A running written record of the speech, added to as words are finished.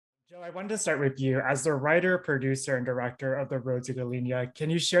Joe, I wanted to start with you. As the writer, producer, and director of The Road to Galena, can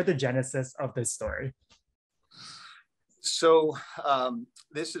you share the genesis of this story? So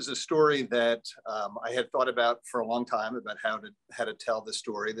this is a story that I had thought about for a long time about how to tell the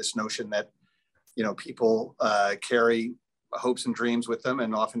story. This notion that people carry hopes and dreams with them,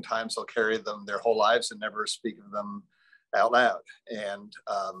 and oftentimes they'll carry them their whole lives and never speak of them out loud. And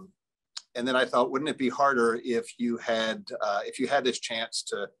then I thought, wouldn't it be harder if you had this chance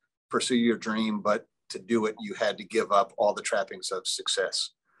to pursue your dream, but to do it, you had to give up all the trappings of success.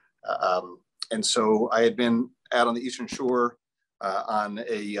 And so I had been out on the Eastern Shore on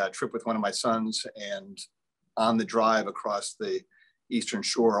a trip with one of my sons, and on the drive across the Eastern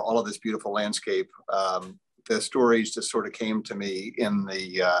Shore, all of this beautiful landscape, the stories just sort of came to me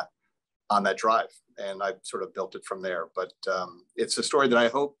on that drive, and I sort of built it from there. But it's a story that I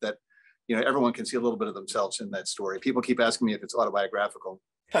hope that everyone can see a little bit of themselves in that story. People keep asking me if it's autobiographical,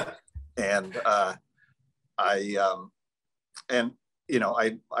 and I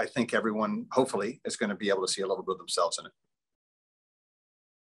think everyone hopefully is going to be able to see a little bit of themselves in it.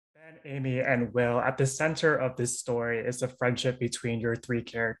 Ben, Aimee, and Will, at the center of this story is the friendship between your three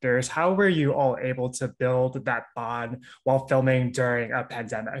characters. How were you all able to build that bond while filming during a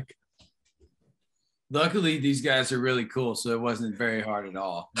pandemic? Luckily, these guys are really cool, so it wasn't very hard at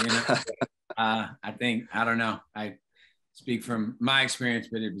all. I don't know. I speak from my experience,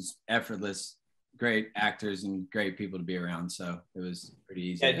 but it was effortless. Great actors and great people to be around, so it was pretty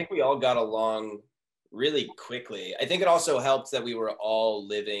easy. Yeah, I think we all got along really quickly. I think it also helped that we were all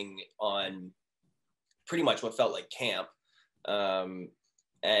living on pretty much what felt like camp,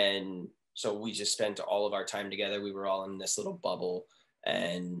 and so we just spent all of our time together. We were all in this little bubble,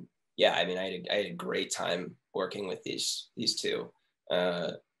 and yeah, I mean, I had a great time working with these two,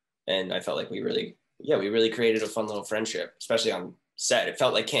 and I felt like we really created a fun little friendship, especially on set. It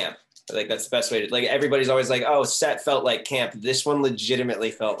felt like camp. I think that's the best way to, like, everybody's always like, oh, set felt like camp. This one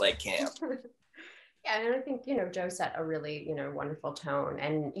legitimately felt like camp. Yeah, and I think, Joe set a really, wonderful tone,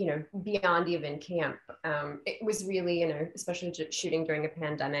 and, beyond even camp, it was really, especially shooting during a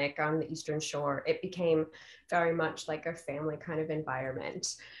pandemic on the Eastern Shore, it became very much like a family kind of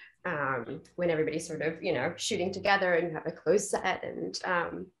environment, when everybody's sort of, shooting together and you have a closed set and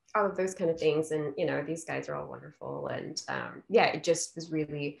all of those kind of things. And, these guys are all wonderful. And yeah, it just was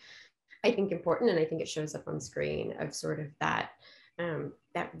really, I think, important. And I think it shows up on screen of sort of that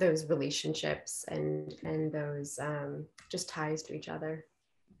those relationships and those just ties to each other.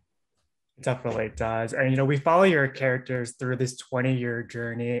 It definitely does. And, we follow your characters through this 20-year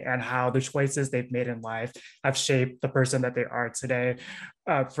journey and how the choices they've made in life have shaped the person that they are today.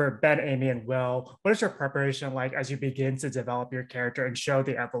 For Ben, Aimee, and Will, what is your preparation like as you begin to develop your character and show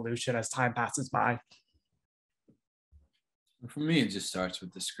the evolution as time passes by? For me, it just starts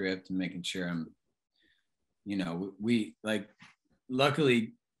with the script and making sure I'm,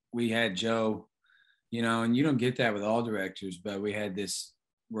 luckily we had Joe, and you don't get that with all directors, but we had this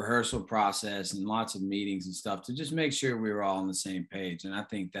rehearsal process and lots of meetings and stuff to just make sure we were all on the same page. And I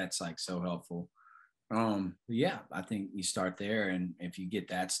think that's like so helpful. Yeah, I think you start there, and if you get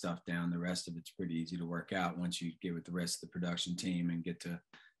that stuff down, the rest of it's pretty easy to work out once you get with the rest of the production team and get to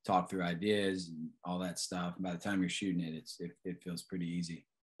talk through ideas and all that stuff. And by the time you're shooting it, it feels pretty easy.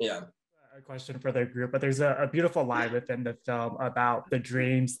 Yeah. A question for the group, but there's a beautiful line within the film about the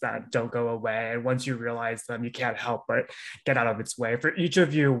dreams that don't go away. And once you realize them, you can't help but get out of its way. For each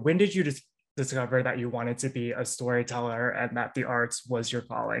of you, when did you discover that you wanted to be a storyteller and that the arts was your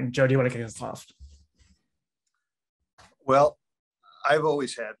calling? Joe, do you want to kick us off? Well, I've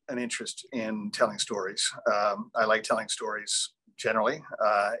always had an interest in telling stories. I like telling stories generally,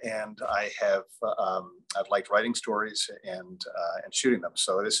 and I've liked writing stories and shooting them.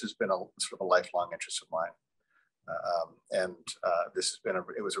 So this has been sort of a lifelong interest of mine, and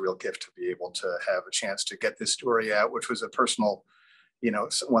it was a real gift to be able to have a chance to get this story out, which was a personal,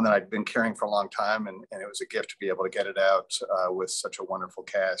 one that I'd been carrying for a long time, and it was a gift to be able to get it out with such a wonderful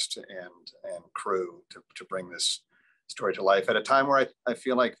cast and crew to bring this story to life at a time where I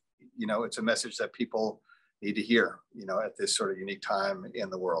feel like it's a message that people need to hear, at this sort of unique time in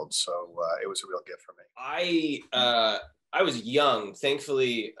the world. So it was a real gift for me. I was young.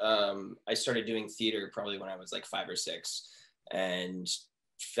 Thankfully, I started doing theater probably when I was like 5 or 6, and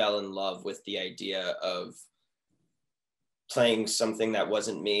fell in love with the idea of playing something that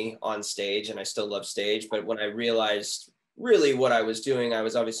wasn't me on stage. And I still love stage, but when I realized really what I was doing, I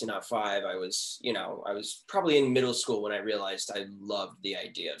was obviously not 5. I was probably in middle school when I realized I loved the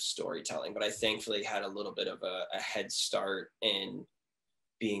idea of storytelling, but I thankfully had a little bit of a head start in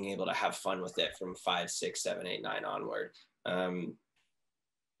being able to have fun with it from 5, 6, 7, 8, 9 onward.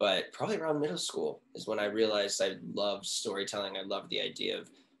 but probably around middle school is when I realized I loved storytelling. I loved the idea of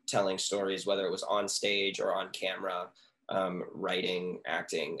telling stories, whether it was on stage or on camera, writing,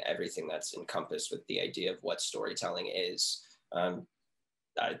 acting, everything that's encompassed with the idea of what storytelling is.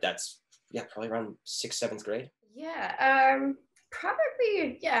 That's, yeah, probably around 6th, 7th grade. Yeah,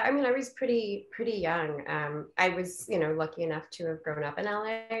 probably, yeah. I mean, I was pretty young. I was, lucky enough to have grown up in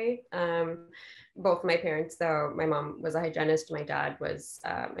LA. Both my parents, though, my mom was a hygienist, my dad was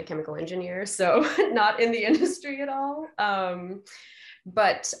a chemical engineer, so not in the industry at all.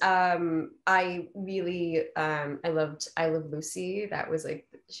 But I really I loved Lucy. That was like,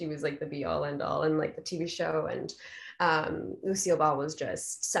 she was like the be all end all, and like the TV show, and Lucille Ball was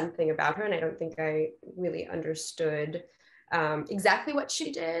just something about her, and I don't think I really understood exactly what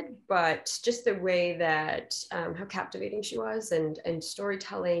she did, but just the way that how captivating she was, and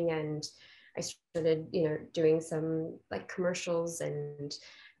storytelling. And I started, doing some like commercials, and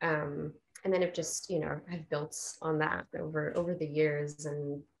then it just, I've built on that over the years.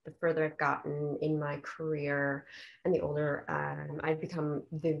 And the further I've gotten in my career and the older I've become,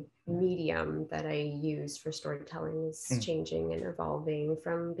 the medium that I use for storytelling is changing and evolving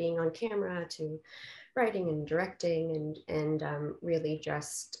from being on camera to writing and directing, and really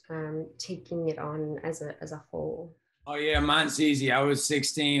just taking it on as a whole. Oh yeah, mine's easy. I was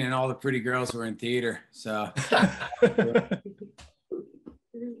 16 and all the pretty girls were in theater. So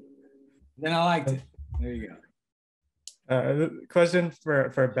then I liked it. There you go. Question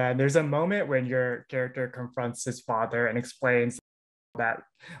for Ben. There's a moment when your character confronts his father and explains that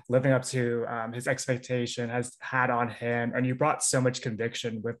living up to his expectation has had on him, and you brought so much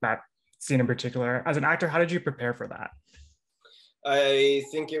conviction with that scene in particular. As an actor, how did you prepare for that? I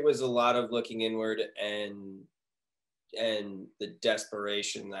think it was a lot of looking inward and the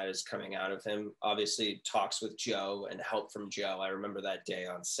desperation that is coming out of him. Obviously, talks with Joe and help from Joe. I remember that day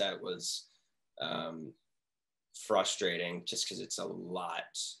on set was frustrating, just because it's a lot.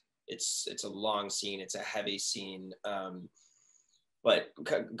 It's a long scene. It's a heavy scene. But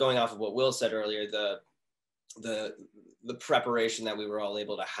going off of what Will said earlier, the preparation that we were all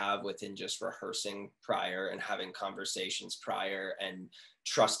able to have within just rehearsing prior and having conversations prior, and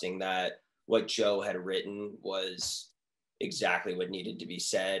trusting that what Joe had written was exactly what needed to be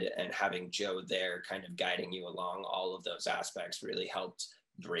said, and having Joe there kind of guiding you along all of those aspects really helped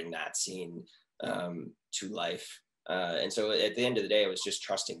bring that scene to life. And so at the end of the day, it was just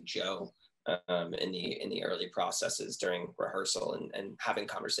trusting Joe in the early processes during rehearsal, and having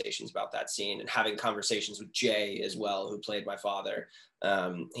conversations about that scene, and having conversations with Jay as well, who played my father.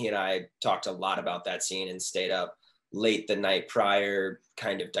 He and I talked a lot about that scene and stayed up late the night prior,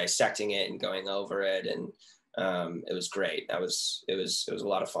 kind of dissecting it and going over it. And it was great. It was a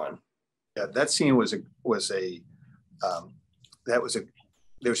lot of fun. Yeah, that scene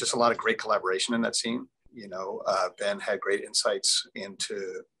there was just a lot of great collaboration in that scene. Ben had great insights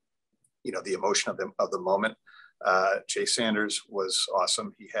into, the emotion of the moment. Jay Sanders was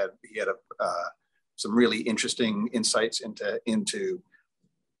awesome. He had some really interesting insights into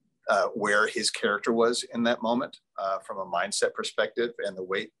where his character was in that moment, from a mindset perspective, and the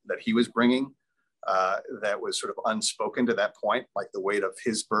weight that he was bringing that was sort of unspoken to that point, like the weight of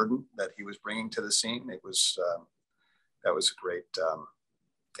his burden that he was bringing to the scene. It was that was great.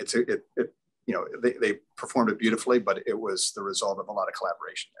 They performed it beautifully, but it was the result of a lot of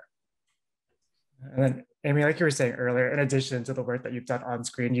collaboration there. And then, Aimee, like you were saying earlier, in addition to the work that you've done on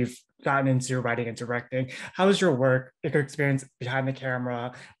screen, you've gotten into writing and directing. How has your work, your experience behind the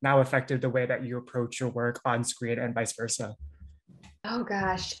camera, now affected the way that you approach your work on screen, and vice versa? Oh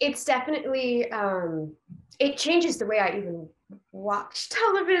gosh, it's definitely, it changes the way I even watch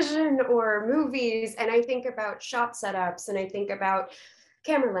television or movies. And I think about shot setups, and I think about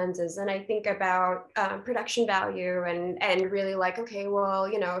camera lenses, and I think about production value, and really like, okay, well,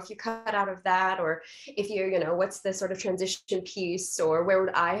 if you cut out of that, or if what's the sort of transition piece, or where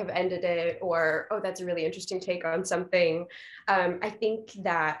would I have ended it, or, oh, that's a really interesting take on something. I think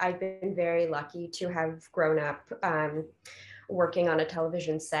that I've been very lucky to have grown up working on a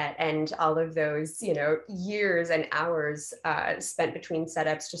television set, and all of those, years and hours spent between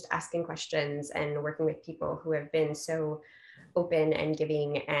setups, just asking questions and working with people who have been so open and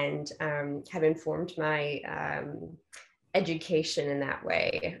giving, and have informed my education in that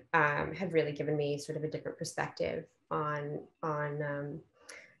way, have really given me sort of a different perspective on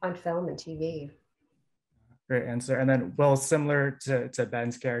film and TV. Great answer. And then, well, similar to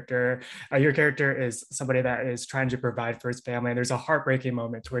Ben's character, your character is somebody that is trying to provide for his family. And there's a heartbreaking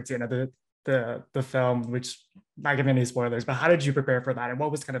moment towards the end of the film, which, not giving any spoilers, but how did you prepare for that? And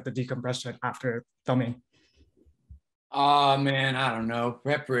what was kind of the decompression after filming? Oh man, I don't know.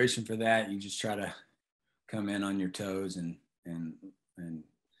 Preparation for that, you just try to come in on your toes and and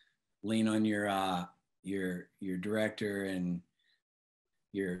lean on your director and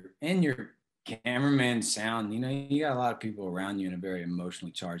your cameraman sound. You know, you got a lot of people around you in a very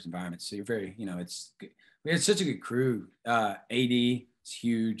emotionally charged environment. So you're very, you know, we had such a good crew. AD is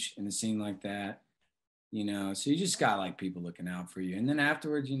huge in a scene like that. You know, so you just got like people looking out for you. And then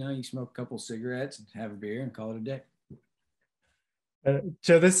afterwards, you know, you smoke a couple cigarettes and have a beer and call it a day.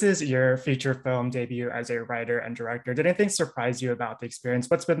 Joe, this is your feature film debut as a writer and director. Did anything surprise you about the experience?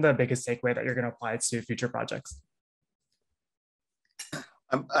 What's been the biggest takeaway that you're going to apply to future projects?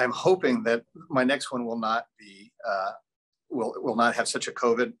 I'm hoping that my next one will not be will not have such a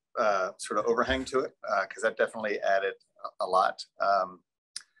COVID sort of overhang to it, because that definitely added a lot.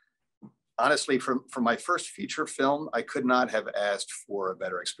 Honestly, for my first feature film, I could not have asked for a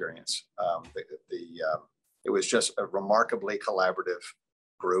better experience. It was just a remarkably collaborative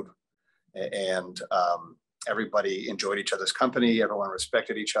group, and everybody enjoyed each other's company. Everyone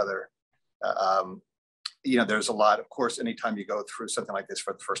respected each other. You know, there's a lot, of course, anytime you go through something like this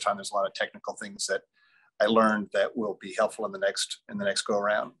for the first time, there's a lot of technical things that I learned that will be helpful in the next go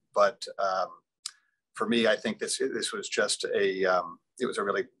around. But for me, I think this was just it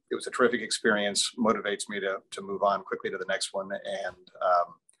was a terrific experience. Motivates me to move on quickly to the next one, and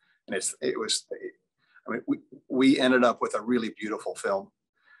it was. I mean, we ended up with a really beautiful film,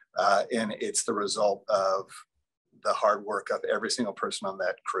 and it's the result of the hard work of every single person on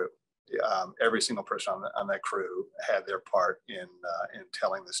that crew. Every single person on that crew had their part in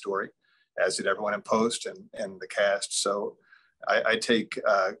telling the story, as did everyone in post and the cast. So I take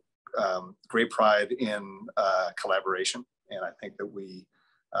great pride in collaboration, and I think that we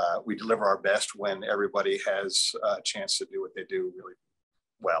deliver our best when everybody has a chance to do what they do really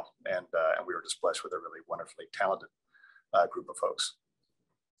well. And we were just blessed with a really wonderfully talented group of folks.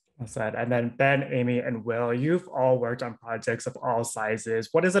 Said. And then Ben, Aimee, and Will, you've all worked on projects of all sizes.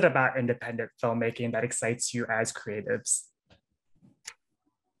 What is it about independent filmmaking that excites you as creatives?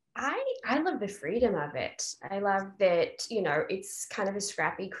 I love the freedom of it. I love that, you know, it's kind of a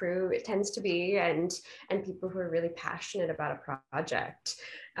scrappy crew, it tends to be, and people who are really passionate about a project.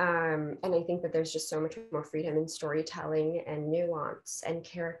 And I think that there's just so much more freedom in storytelling and nuance and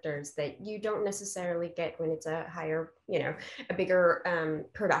characters that you don't necessarily get when it's a higher, you know, a bigger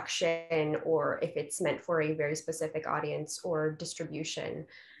production, or if it's meant for a very specific audience or distribution.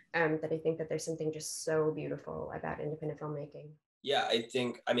 That I think that there's something just so beautiful about independent filmmaking. Yeah, I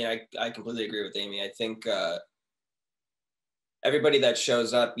completely agree with Aimee. I think everybody that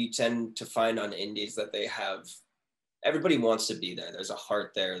shows up, you tend to find on indies that everybody wants to be there. There's a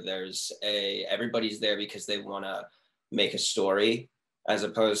heart there. Everybody's there because they want to make a story, as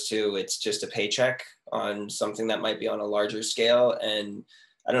opposed to it's just a paycheck on something that might be on a larger scale. And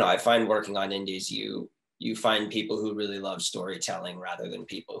I don't know, I find working on indies, you find people who really love storytelling rather than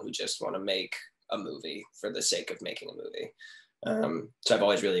people who just want to make a movie for the sake of making a movie. So I've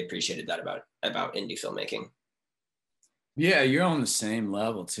always really appreciated that about indie filmmaking. Yeah, you're on the same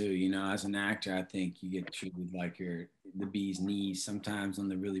level too. You know, as an actor, I think you get treated like you're the bee's knees sometimes on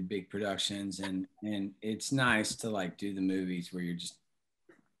the really big productions, and it's nice to like do the movies where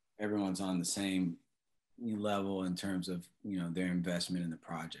everyone's on the same level in terms of, you know, their investment in the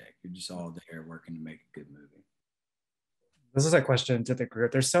project. You're just all there working to make a good movie. This is a question to the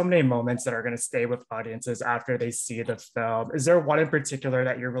group. There's so many moments that are going to stay with audiences after they see the film. Is there one in particular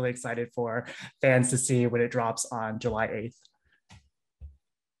that you're really excited for fans to see when it drops on July 8th?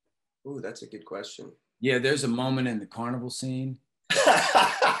 Ooh, that's a good question. Yeah, there's a moment in the carnival scene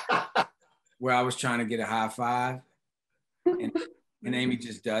where I was trying to get a high five, and Aimee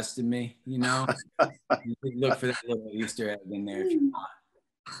just dusted me, you know? You look for that little Easter egg in there if you want.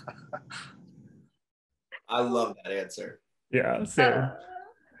 I love that answer. Yeah, same.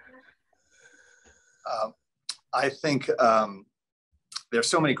 I think there's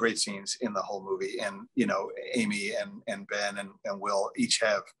so many great scenes in the whole movie, and you know, Aimee and Ben and Will each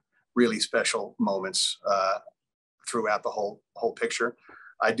have really special moments throughout the whole picture.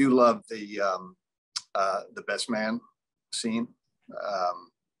 I do love the best man scene.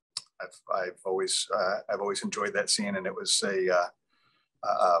 I've always enjoyed that scene, and it was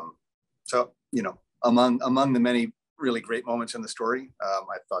so, you know, among the many really great moments in the story,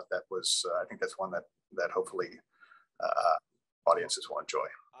 I thought that was I think that's one that hopefully audiences will enjoy.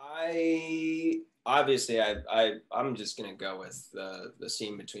 I'm just gonna go with the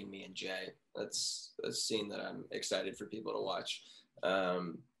scene between me and Jay. That's a scene that I'm excited for people to watch. I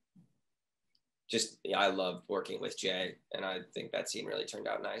love working with Jay, and I think that scene really turned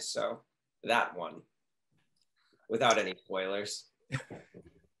out nice. So that one. without any spoilers?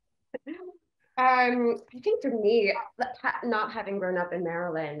 I think for me, not having grown up in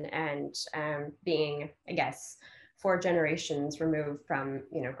Maryland and being, I guess, 4 generations removed from,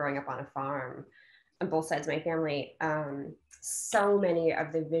 growing up on a farm on both sides of my family, so many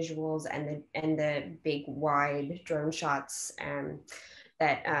of the visuals and the big wide drone shots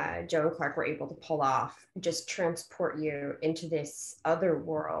that Joe and Clark were able to pull off just transport you into this other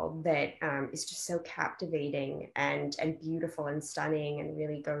world that is just so captivating and beautiful and stunning, and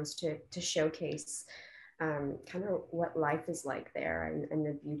really goes to showcase kind of what life is like there, and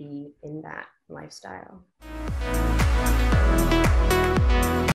the beauty in that lifestyle.